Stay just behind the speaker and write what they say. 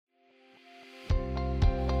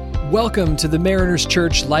Welcome to the Mariners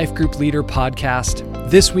Church Life Group Leader Podcast.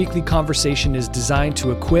 This weekly conversation is designed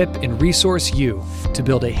to equip and resource you to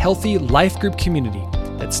build a healthy life group community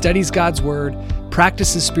that studies God's Word,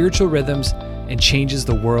 practices spiritual rhythms, and changes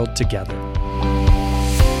the world together.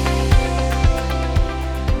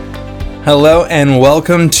 Hello and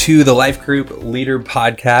welcome to the Life Group Leader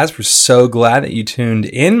Podcast. We're so glad that you tuned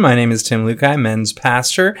in. My name is Tim Lukai, men's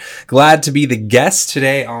pastor. Glad to be the guest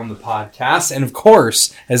today on the podcast. And of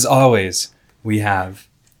course, as always, we have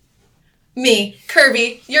me,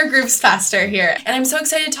 Kirby, your group's pastor here. And I'm so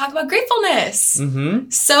excited to talk about gratefulness.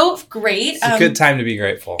 So great. It's a good time to be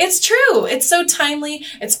grateful. It's true. It's so timely.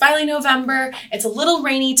 It's finally November. It's a little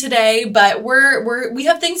rainy today, but we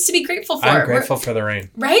have things to be grateful for. I'm grateful for the rain.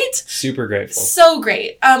 Right? Super grateful. So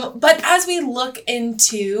great. But as we look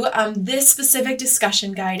into this specific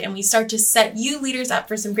discussion guide and we start to set you leaders up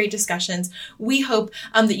for some great discussions, we hope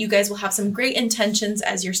that you guys will have some great intentions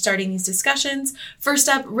as you're starting these discussions. First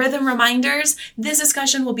up, rhythm reminders. This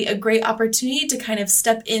discussion will be a great opportunity to kind of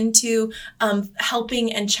step into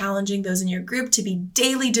helping and challenging those in your group to be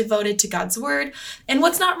daily devoted to God's Word. And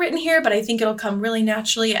what's not written here, but I think it'll come really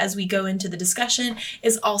naturally as we go into the discussion,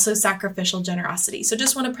 is also sacrificial generosity. So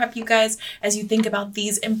just want to prep you guys as you think about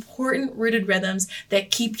these important rooted rhythms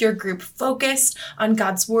that keep your group focused on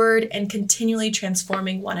God's Word and continually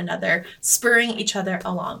transforming one another, spurring each other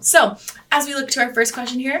along. So as we look to our first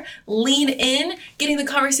question here, lean in, getting the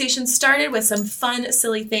conversation started with some fun,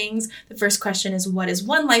 silly things. The first question is, what is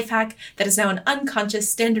one life hack that is now an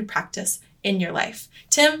unconscious standard practice in your life?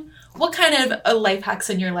 Tim, what kind of life hacks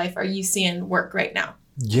in your life are you seeing work right now?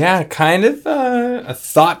 Yeah, kind of a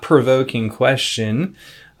thought-provoking question,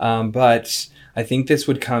 but I think this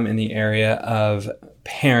would come in the area of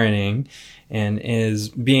parenting, and is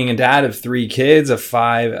being a dad of 3 kids, a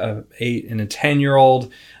 5, a 8, and a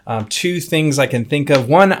 10-year-old. 2 things I can think of.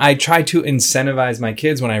 One, I try to incentivize my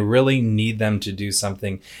kids when I really need them to do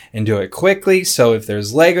something and do it quickly. So if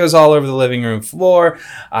there's Legos all over the living room floor,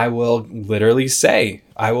 I will literally say,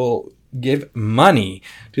 I will give money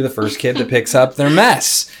to the first kid that picks up their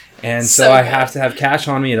mess. And so I have to have cash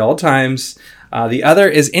on me at all times. The other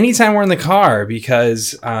is anytime we're in the car,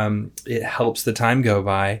 because it helps the time go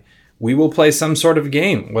by, we will play some sort of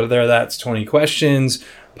game, whether that's 20 questions,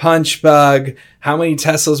 Punch Bug, how many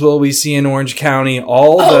Teslas will we see in Orange County,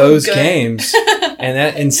 all those games. And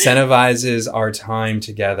that incentivizes our time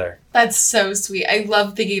together. That's so sweet. I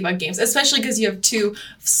love thinking about games, especially because you have 2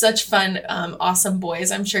 such fun, awesome boys.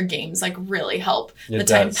 I'm sure games really help the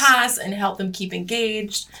time pass and help them keep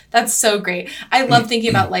engaged. That's so great. I love thinking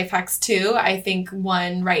about life hacks too. I think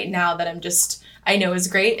one right now that I know is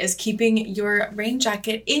great is keeping your rain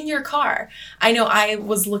jacket in your car. I know I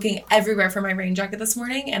was looking everywhere for my rain jacket this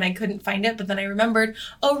morning and I couldn't find it, but then I remembered,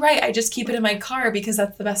 oh right, I just keep it in my car because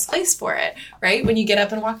that's the best place for it, right? When you get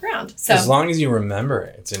up and walk around. So as long as you remember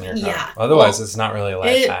it's in your car. Yeah. Otherwise, it's not really a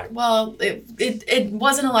life hack. Well, it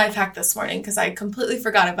wasn't a life hack this morning because I completely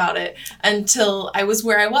forgot about it until I was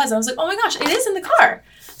where I was. I was like, oh my gosh, it is in the car.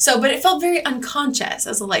 So, but it felt very unconscious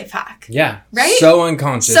as a life hack. Yeah. Right? So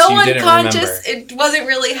unconscious. So you didn't unconscious, remember. it wasn't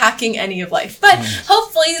really hacking any of life. But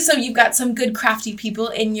hopefully, so you've got some good crafty people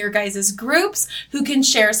in your guys' groups who can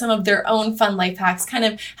share some of their own fun life hacks, kind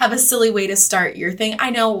of have a silly way to start your thing. I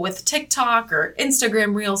know with TikTok or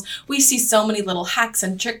Instagram Reels, we see so many little hacks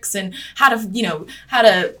and tricks and how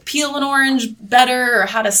to peel an orange better or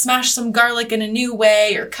how to smash some garlic in a new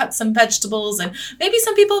way or cut some vegetables. And maybe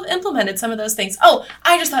some people have implemented some of those things. Oh,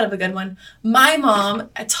 I just thought of a good one. My mom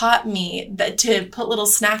taught me that to put little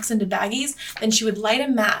snacks into baggies, then she would light a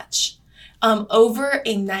match over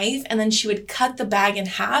a knife, and then she would cut the bag in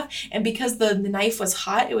half, and because the knife was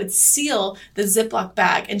hot, it would seal the Ziploc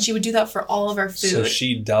bag, and she would do that for all of our food. So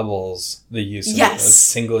she doubles the use of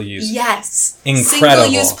single use. Yes. Incredible.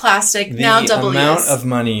 Single-use plastic, now double use. The amount of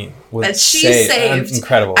money that she saved.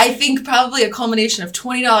 Incredible. I think probably a culmination of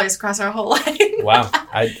 $20 across our whole life. Wow.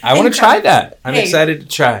 I want to try that. I'm excited to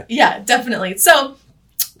try it. Yeah, definitely. So,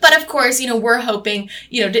 but of course, we're hoping,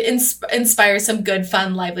 to inspire some good,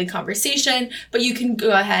 fun, lively conversation. But you can go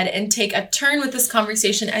ahead and take a turn with this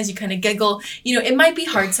conversation as you kind of giggle. It might be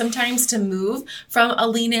hard sometimes to move from a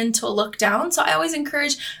lean in to a look down. So I always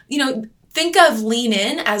encourage, think of lean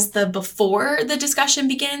in as the before the discussion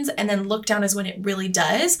begins, and then look down as when it really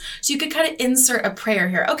does. So you could kind of insert a prayer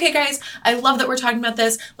here. Okay, guys, I love that we're talking about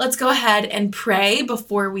this. Let's go ahead and pray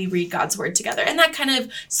before we read God's word together. And that kind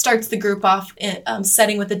of starts the group off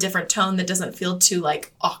setting with a different tone that doesn't feel too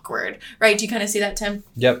like awkward, right? Do you kind of see that, Tim?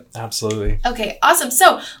 Yep, absolutely. Okay, awesome.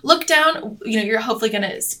 So look down, you're hopefully going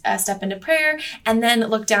to step into prayer, and then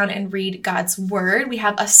look down and read God's word. We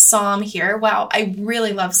have a psalm here. Wow, I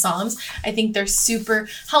really love psalms. I think they're super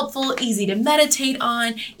helpful, easy to meditate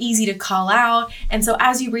on, easy to call out. And so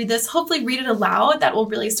as you read this, hopefully read it aloud. That will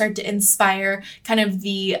really start to inspire kind of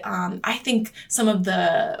the, I think some of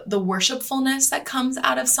the worshipfulness that comes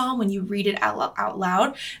out of psalm when you read it out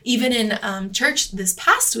loud. Even in church this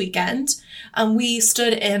past weekend, we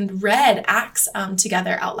stood and read Acts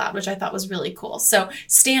together out loud, which I thought was really cool. So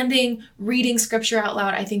standing, reading scripture out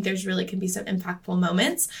loud, I think there's really can be some impactful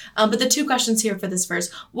moments. But the two questions here for this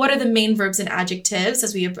verse: what are the main verbs and adjectives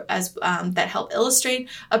that help illustrate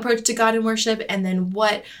approach to God and worship? And then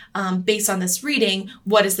what, based on this reading,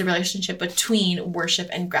 what is the relationship between worship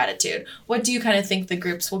and gratitude? What do you kind of think the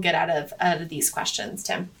groups will get out of these questions,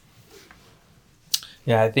 Tim?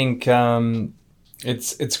 Yeah, I think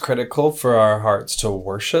it's critical for our hearts to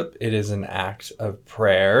worship. It is an act of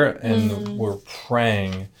prayer, and we're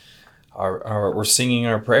praying. We're singing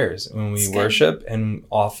our prayers when we worship, and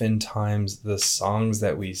oftentimes the songs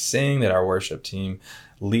that we sing, that our worship team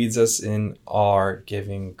leads us in, are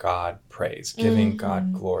giving God praise, giving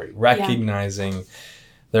God glory, recognizing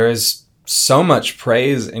there is so much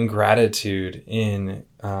praise and gratitude in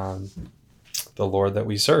the Lord that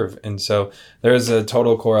we serve. And so there's a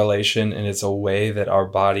total correlation, and it's a way that our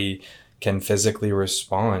body can physically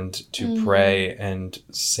respond to pray and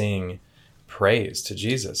sing praise to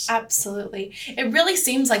Jesus. Absolutely. It really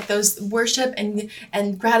seems like those worship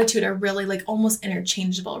and gratitude are really like almost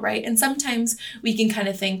interchangeable, right? And sometimes we can kind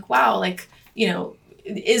of think, wow, like,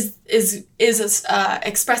 is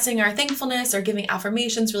expressing our thankfulness or giving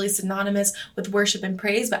affirmations really synonymous with worship and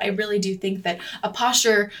praise? But I really do think that a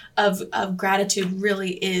posture of gratitude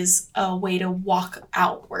really is a way to walk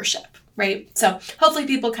out worship. Right? So hopefully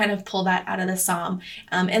people kind of pull that out of the psalm.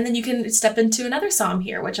 And then you can step into another psalm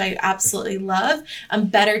here, which I absolutely love.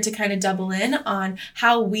 Better to kind of double in on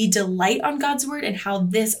how we delight on God's word and how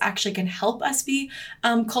this actually can help us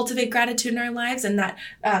cultivate gratitude in our lives. And that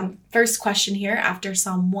first question here after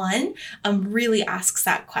Psalm 1 really asks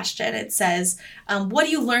that question. It says, what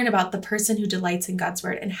do you learn about the person who delights in God's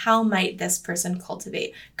word, and how might this person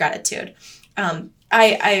cultivate gratitude?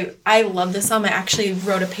 I love this psalm. I actually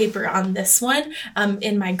wrote a paper on this one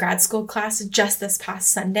in my grad school class just this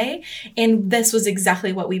past Sunday. And this was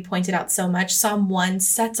exactly what we pointed out so much. Psalm 1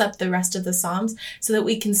 sets up the rest of the Psalms so that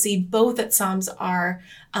we can see both that Psalms are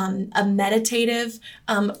a meditative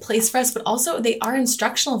place for us, but also they are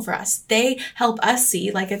instructional for us. They help us see,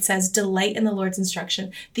 like it says, delight in the Lord's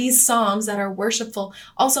instruction. These Psalms that are worshipful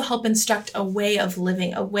also help instruct a way of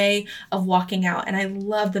living, a way of walking out. And I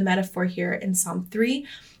love the metaphor here in Psalm 3.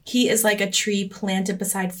 He is like a tree planted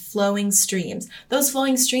beside flowing streams. Those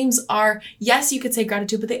flowing streams are, yes, you could say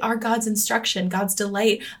gratitude, but they are God's instruction, God's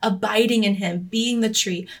delight, abiding in him, being the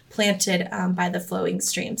tree planted by the flowing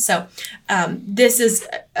streams. So this is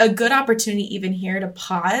a good opportunity even here to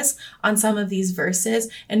pause on some of these verses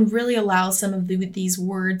and really allow some of these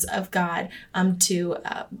words of God to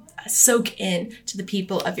soak in to the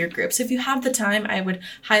people of your group. So if you have the time, I would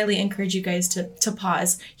highly encourage you guys to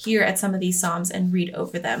pause here at some of these Psalms and read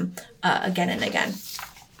over them again and again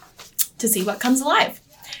to see what comes alive.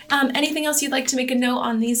 Anything else you'd like to make a note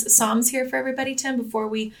on these Psalms here for everybody, Tim, before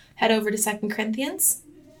we head over to 2 Corinthians?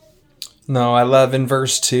 No, I love in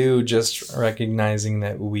verse 2 just recognizing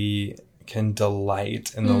that we can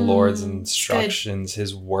delight in the Lord's instructions,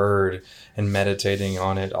 his word, and meditating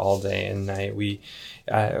on it all day and night.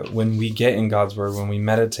 When we get in God's word, when we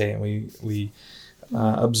meditate and we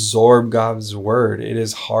absorb God's word, it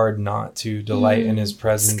is hard not to delight in his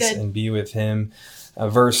presence and be with him.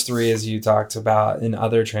 Verse 3, as you talked about in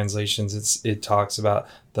other translations, it talks about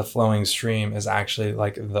the flowing stream is actually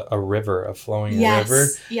like a river, a flowing river.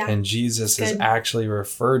 Yeah. And Jesus is actually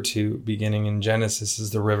referred to, beginning in Genesis,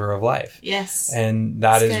 as the river of life. Yes. And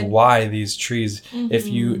that is why these trees, if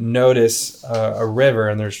you notice a river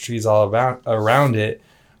and there's trees all around it,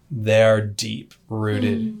 they're deep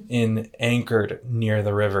rooted anchored near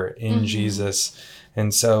the river in Jesus.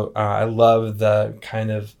 And so I love the kind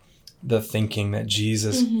of the thinking that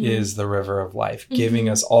Jesus is the river of life, giving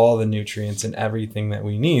us all the nutrients and everything that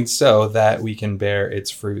we need so that we can bear its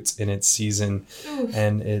fruits in its season.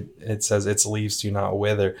 And it says its leaves do not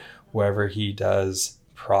wither wherever he does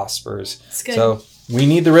prospers. It's good. So we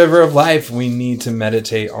need the river of life. We need to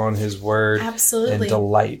meditate on his word. Absolutely. And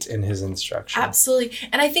delight in his instruction. Absolutely.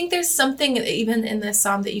 And I think there's something even in this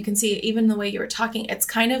psalm that you can see, even the way you were talking, it's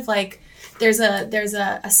kind of like there's a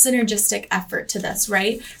synergistic effort to this,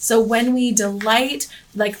 right? So when we delight,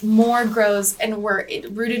 like more grows and we're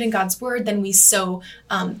rooted in God's word, then we sow,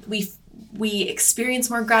 we experience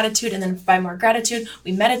more gratitude, and then by more gratitude,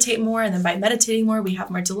 we meditate more, and then by meditating more, we have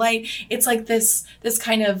more delight. It's like this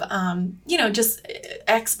kind of, just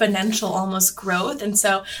exponential almost growth. And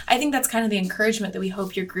so I think that's kind of the encouragement that we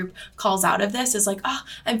hope your group calls out of this is like,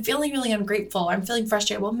 I'm feeling really ungrateful. I'm feeling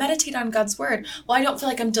frustrated. Well, meditate on God's word. Well, I don't feel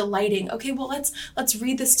like I'm delighting. Okay, well, let's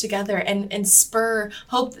read this together and spur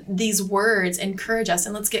hope. These words encourage us,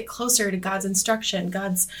 and let's get closer to God's instruction,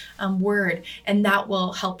 God's word, and that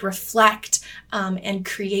will help reflect and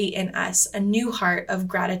create in us a new heart of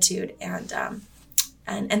gratitude and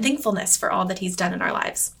thankfulness for all that he's done in our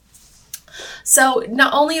lives. So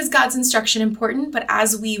not only is God's instruction important, but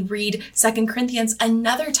as we read 2 Corinthians,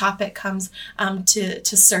 another topic comes to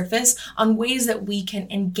surface on ways that we can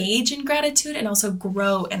engage in gratitude and also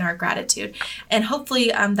grow in our gratitude. And hopefully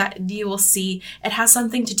that you will see it has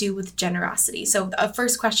something to do with generosity. So the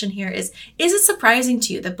first question here is it surprising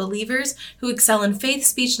to you that believers who excel in faith,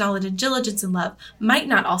 speech, knowledge, and diligence and love might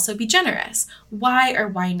not also be generous? Why or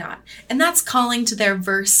why not? And that's calling to their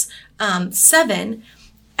verse 7,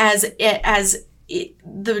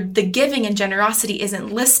 the giving and generosity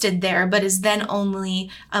isn't listed there, but is then only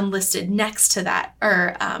listed next to that,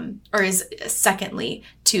 or is secondly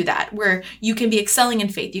to that, where you can be excelling in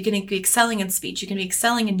faith, you can be excelling in speech, you can be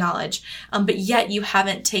excelling in knowledge, but yet you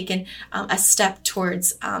haven't taken a step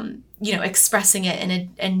towards expressing it in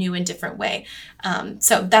a new and different way.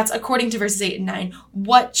 So that's according to verses 8 and 9.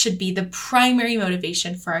 What should be the primary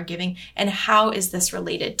motivation for our giving, and how is this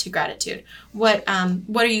related to gratitude? What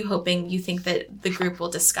are you hoping you think that the group will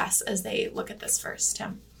discuss as they look at this verse,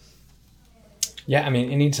 Tim? Yeah, I mean,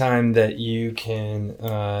 anytime that you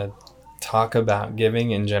can talk about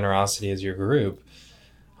giving and generosity as your group,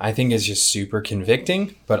 I think is just super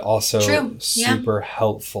convicting, but also super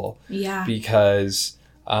helpful. Yeah. Because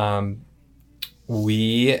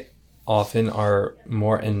we often are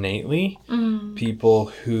more innately people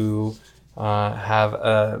who have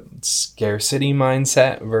a scarcity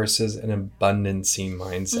mindset versus an abundancy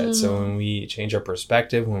mindset. So when we change our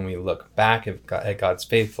perspective, when we look back at God's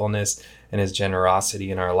faithfulness and his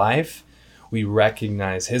generosity in our life, we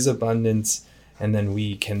recognize his abundance, and then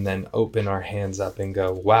we can then open our hands up and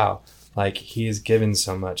go, wow, like he has given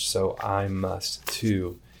so much, so I must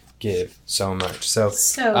too give so much. So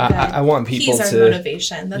good. I want people to... He's our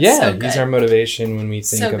motivation. That's so good. He's our motivation when we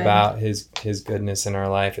think about his goodness in our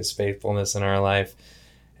life, his faithfulness in our life.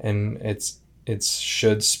 And it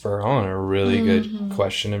should spur on a really good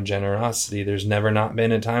question of generosity. There's never not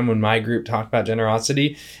been a time when my group talked about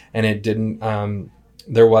generosity and it didn't...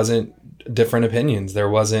 there wasn't different opinions. There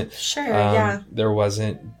wasn't... There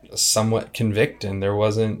wasn't somewhat convicting. There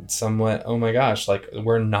wasn't somewhat, oh my gosh, like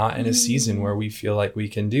we're not in a season where we feel like we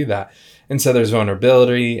can do that. And so there's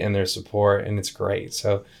vulnerability and there's support, and it's great.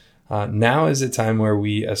 So now is a time where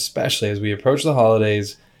we, especially as we approach the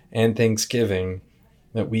holidays and Thanksgiving,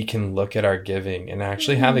 that we can look at our giving and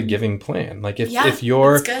actually have a giving plan. Like if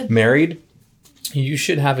you're married, you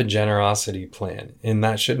should have a generosity plan, and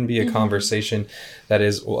that shouldn't be a conversation that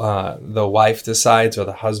is the wife decides or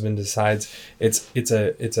the husband decides. It's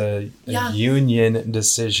a union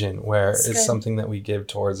decision where it's something that we give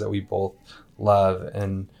towards that we both love,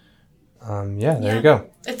 and there you go.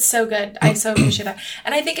 It's so good. I so appreciate that.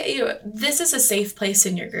 And I think this is a safe place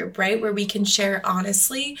in your group, right? Where we can share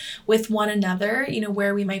honestly with one another,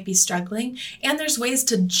 where we might be struggling. And there's ways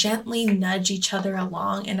to gently nudge each other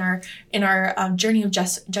along in our journey of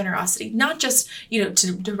generosity. Not just,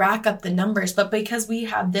 to rack up the numbers, but because we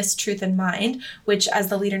have this truth in mind, which as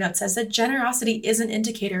the leader note says, that generosity is an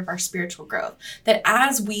indicator of our spiritual growth. That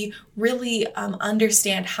as we really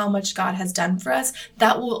understand how much God has done for us,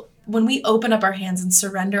 that will, when we open up our hands and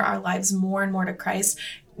surrender our lives more and more to Christ,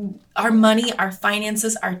 our money, our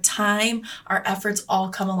finances, our time, our efforts all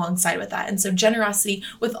come alongside with that. And so generosity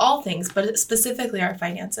with all things, but specifically our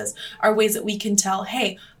finances, are ways that we can tell,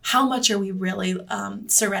 hey, how much are we really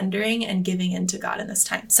surrendering and giving into God in this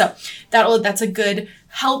time? So that's a good,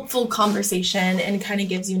 helpful conversation, and kind of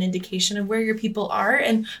gives you an indication of where your people are,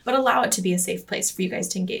 but allow it to be a safe place for you guys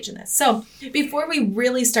to engage in this. So before we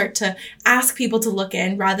really start to ask people to look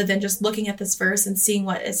in, rather than just looking at this verse and seeing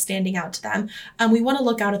what is standing out to them, we want to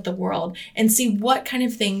look out at the world and see what kind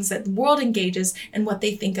of things that the world engages and what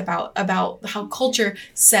they think about how culture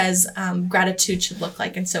says gratitude should look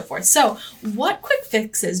like and so forth. So what quick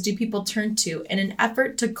fixes do people turn to in an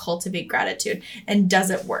effort to cultivate gratitude, and does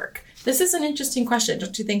it work? This is an interesting question,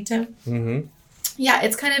 don't you think, Tim? Mm-hmm. Yeah,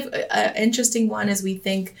 it's kind of an interesting one as we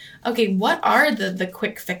think, okay, what are the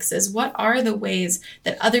quick fixes? What are the ways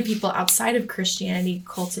that other people outside of Christianity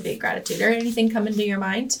cultivate gratitude? Or anything come into your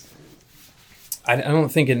mind? I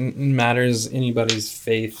don't think it matters anybody's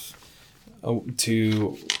faith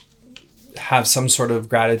to have some sort of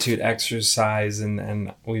gratitude exercise,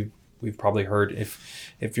 and we've probably heard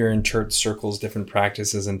if you're in church circles, different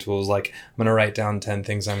practices and tools, like I'm going to write down 10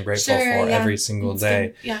 things I'm grateful for every single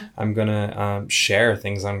day. Yeah. I'm going to share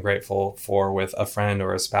things I'm grateful for with a friend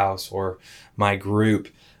or a spouse or my group.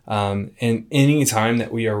 And any time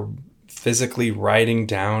that we are physically writing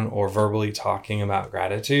down or verbally talking about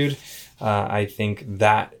gratitude, I think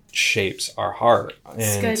that shapes our heart.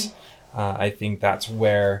 And I think that's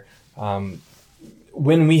where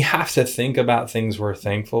when we have to think about things we're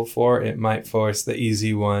thankful for, it might force the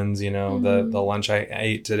easy ones, the lunch I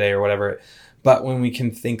ate today or whatever. But when we can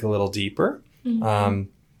think a little deeper,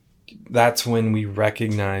 that's when we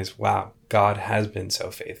recognize, wow, God has been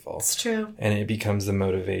so faithful. It's true. And it becomes the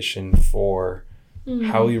motivation for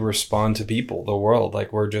how we respond to people, the world.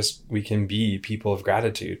 Like we can be people of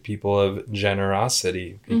gratitude, people of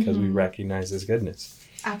generosity, because we recognize His goodness.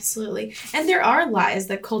 Absolutely. And there are lies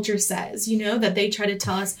that culture says, that they try to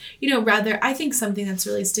tell us, rather, I think something that's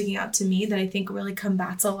really sticking out to me that I think really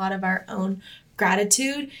combats a lot of our own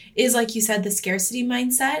gratitude is, like you said, the scarcity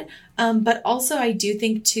mindset. But also I do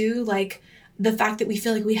think too, like the fact that we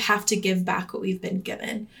feel like we have to give back what we've been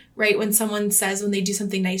given, right? When someone says, when they do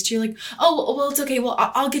something nice to you, like, oh, well, it's okay. Well,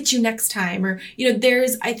 I'll get you next time. Or,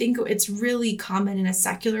 I think it's really common in a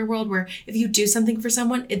secular world where if you do something for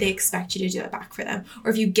someone, they expect you to do it back for them.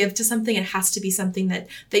 Or if you give to something, it has to be something that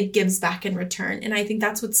gives back in return. And I think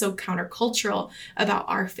that's what's so countercultural about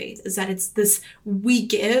our faith, is that it's this, we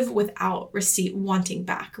give without wanting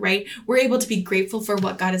back, right? We're able to be grateful for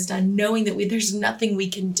what God has done, knowing that there's nothing we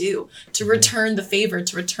can do to return the favor,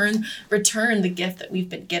 to return the gift that we've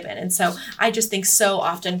been given. And so I just think so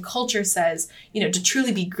often culture says, to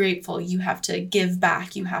truly be grateful, you have to give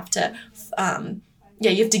back. You have to,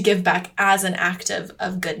 you have to give back as an act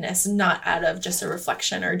of goodness, not out of just a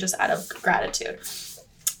reflection or just out of gratitude.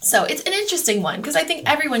 So it's an interesting one, because I think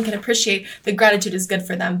everyone can appreciate that gratitude is good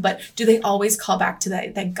for them, but do they always call back to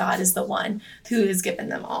that God is the one who has given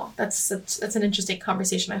them all? That's an interesting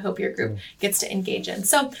conversation I hope your group gets to engage in.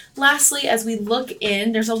 So lastly, as we look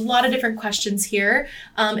in, there's a lot of different questions here,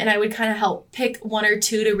 and I would kind of help pick one or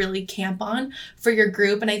two to really camp on for your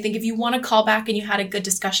group. And I think if you want to call back and you had a good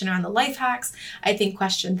discussion around the life hacks, I think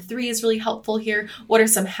question 3 is really helpful here. What are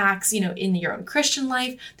some hacks, in your own Christian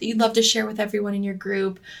life that you'd love to share with everyone in your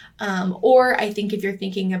group? Or I think if you're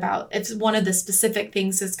thinking about, if one of the specific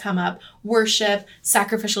things has come up, worship,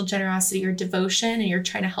 sacrificial generosity, or devotion, and you're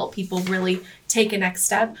trying to help people really take a next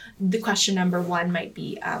step, the question number 1 might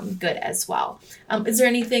be good as well. Is there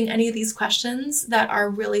any of these questions that are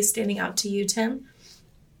really standing out to you, Tim?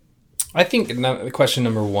 I think question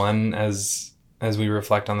number 1, as we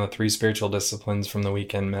reflect on the 3 spiritual disciplines from the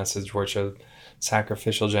weekend message, worship,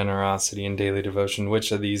 sacrificial generosity, and daily devotion,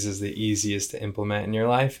 which of these is the easiest to implement in your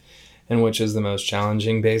life and which is the most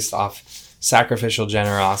challenging? Based off sacrificial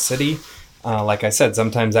generosity, like I said,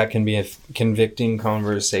 sometimes that can be a convicting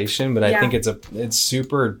conversation, but I think it's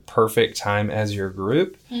super perfect time as your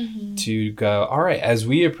group to go, all right, as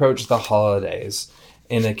we approach the holidays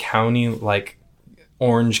in a county like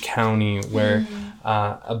Orange County where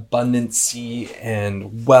abundancy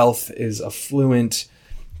and wealth is affluent,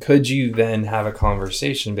 could you then have a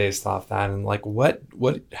conversation based off that? And like,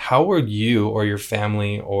 how are you or your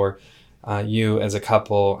family or you as a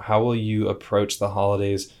couple, how will you approach the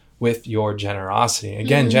holidays with your generosity?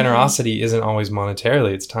 Again, generosity isn't always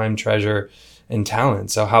monetarily, it's time, treasure, and talent.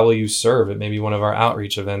 So how will you serve at maybe one of our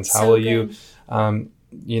outreach events? How will you,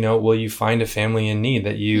 will you find a family in need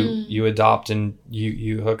that you adopt and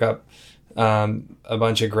you hook up a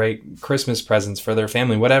bunch of great Christmas presents for their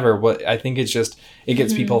family, whatever. I think it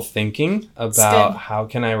gets people thinking about how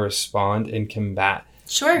can I respond and combat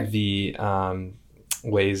the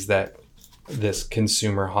ways that this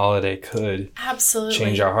consumer holiday could absolutely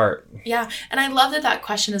change our heart. Yeah. And I love that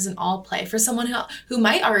question is an all play for someone who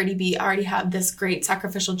might already have this great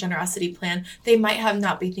sacrificial generosity plan. They might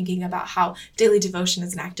not be thinking about how daily devotion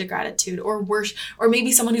is an act of gratitude, or worship, or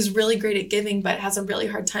maybe someone who's really great at giving but has a really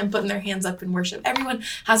hard time putting their hands up in worship. Everyone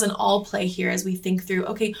has an all play here as we think through,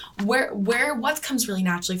 okay, what comes really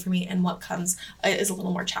naturally for me and what comes is a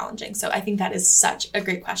little more challenging. So I think that is such a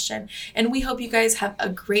great question. And we hope you guys have a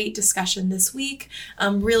great discussion this week,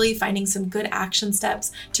 really finding some good action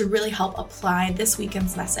steps to really help apply this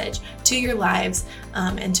weekend's message to your lives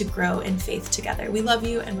and to grow in faith together. We love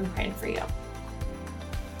you and we're praying for you.